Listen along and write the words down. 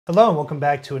Hello and welcome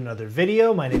back to another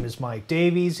video. My name is Mike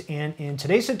Davies, and in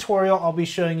today's tutorial I'll be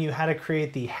showing you how to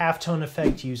create the halftone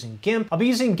effect using GIMP. I'll be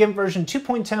using GIMP version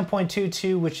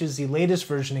 2.10.22, which is the latest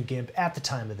version of GIMP at the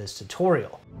time of this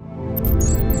tutorial.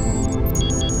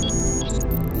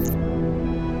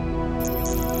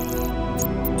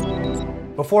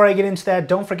 Before I get into that,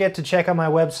 don't forget to check out my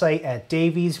website at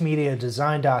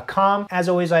daviesmediadesign.com. As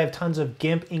always, I have tons of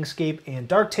GIMP, Inkscape, and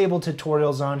Darktable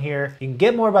tutorials on here. You can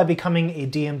get more by becoming a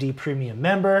DMD Premium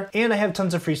member, and I have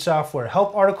tons of free software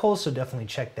help articles, so definitely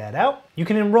check that out. You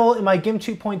can enroll in my GIMP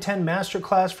 2.10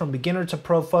 Masterclass from beginner to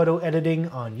pro photo editing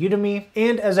on Udemy.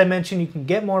 And as I mentioned, you can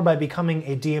get more by becoming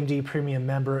a DMD Premium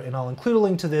member, and I'll include a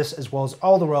link to this as well as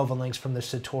all the relevant links from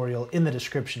this tutorial in the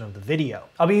description of the video.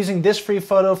 I'll be using this free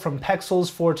photo from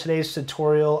Pexels for today's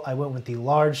tutorial. I went with the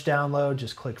large download,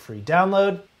 just click free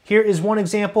download. Here is one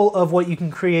example of what you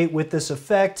can create with this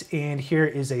effect, and here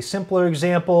is a simpler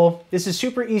example. This is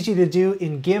super easy to do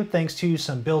in GIMP thanks to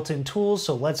some built-in tools,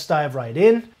 so let's dive right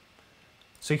in.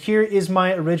 So here is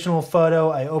my original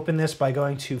photo. I open this by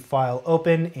going to File,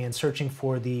 Open, and searching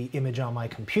for the image on my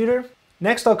computer.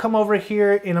 Next, I'll come over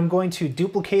here and I'm going to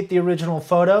duplicate the original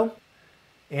photo.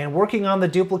 And working on the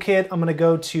duplicate, I'm going to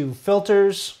go to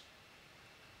Filters,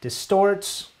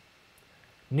 Distort,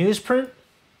 Newsprint.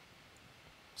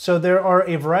 So there are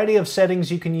a variety of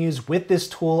settings you can use with this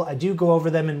tool. I do go over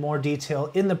them in more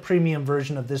detail in the premium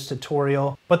version of this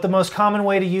tutorial, but the most common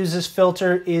way to use this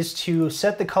filter is to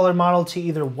set the color model to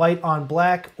either white on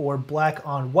black or black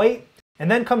on white, and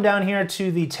then come down here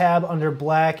to the tab under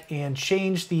black and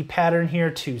change the pattern here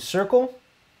to circle.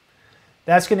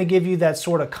 That's going to give you that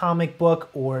sort of comic book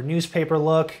or newspaper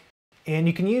look. And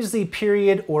you can use the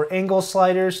period or angle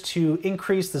sliders to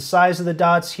increase the size of the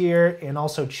dots here and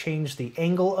also change the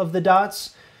angle of the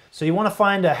dots. So you want to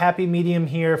find a happy medium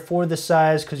here for the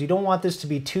size because you don't want this to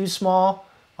be too small.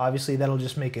 Obviously that'll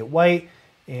just make it white,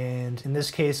 and in this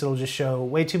case it'll just show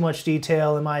way too much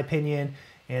detail in my opinion,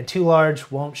 and too large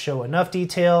won't show enough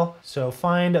detail. So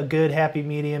find a good happy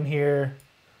medium here.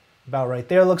 About right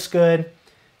there looks good.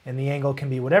 And the angle can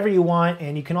be whatever you want,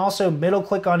 and you can also middle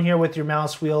click on here with your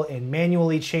mouse wheel and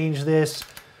manually change this.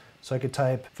 So I could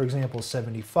type, for example,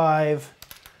 75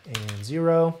 and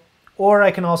 0, or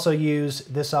I can also use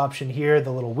this option here,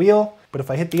 the little wheel. But if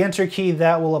I hit the enter key,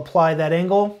 that will apply that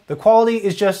angle. The quality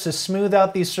is just to smooth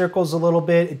out these circles a little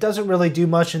bit. It doesn't really do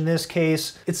much in this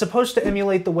case. It's supposed to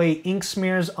emulate the way ink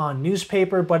smears on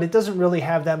newspaper, but it doesn't really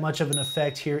have that much of an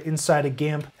effect here inside of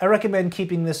GIMP. I recommend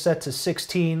keeping this set to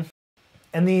 16.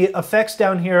 And the effects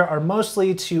down here are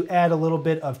mostly to add a little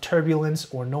bit of turbulence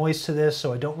or noise to this,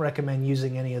 so I don't recommend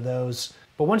using any of those.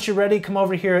 But once you're ready, come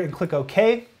over here and click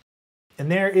OK.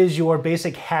 And there is your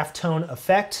basic halftone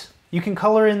effect. You can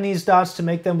color in these dots to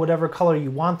make them whatever color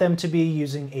you want them to be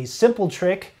using a simple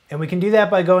trick. And we can do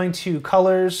that by going to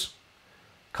Colors,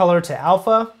 Color to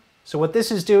Alpha. So what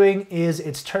this is doing is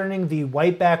it's turning the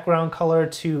white background color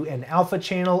to an alpha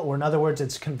channel, or in other words,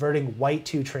 it's converting white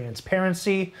to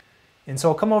transparency. And so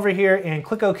I'll come over here and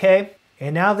click OK.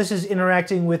 And now this is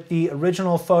interacting with the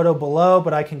original photo below,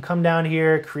 but I can come down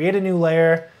here, create a new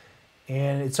layer,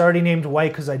 and it's already named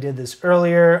white because I did this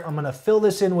earlier. I'm going to fill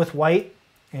this in with white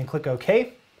and click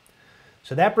OK.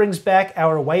 So that brings back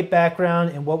our white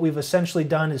background, and what we've essentially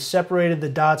done is separated the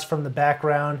dots from the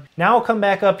background. Now I'll come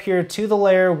back up here to the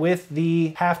layer with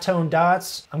the halftone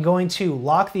dots. I'm going to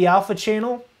lock the alpha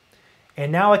channel,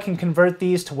 and now I can convert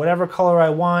these to whatever color I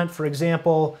want. For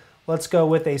example, let's go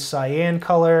with a cyan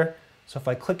color. So if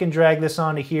I click and drag this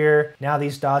onto here, now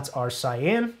these dots are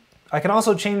cyan. I can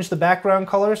also change the background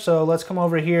color. So let's come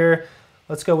over here.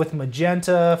 Let's go with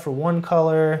magenta for one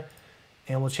color,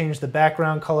 and we'll change the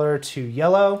background color to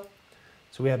yellow.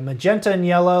 So we have magenta and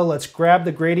yellow. Let's grab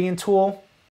the gradient tool,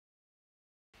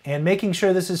 and making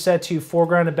sure this is set to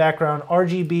foreground and background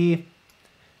RGB.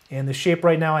 And the shape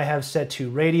right now I have set to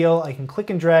radial. I can click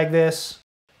and drag this,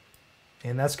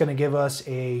 and that's going to give us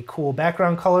a cool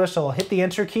background color. So I'll hit the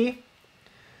enter key.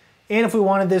 And if we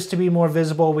wanted this to be more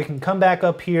visible, we can come back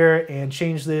up here and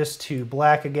change this to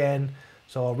black again.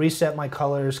 So I'll reset my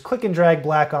colors, click and drag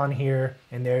black on here,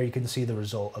 and there you can see the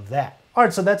result of that. All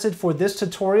right, so that's it for this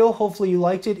tutorial. Hopefully you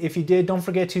liked it. If you did, don't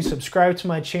forget to subscribe to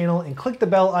my channel and click the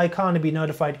bell icon to be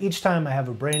notified each time I have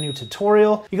a brand new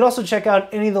tutorial. You can also check out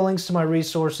any of the links to my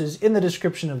resources in the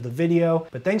description of the video.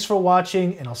 But thanks for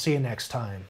watching, and I'll see you next time.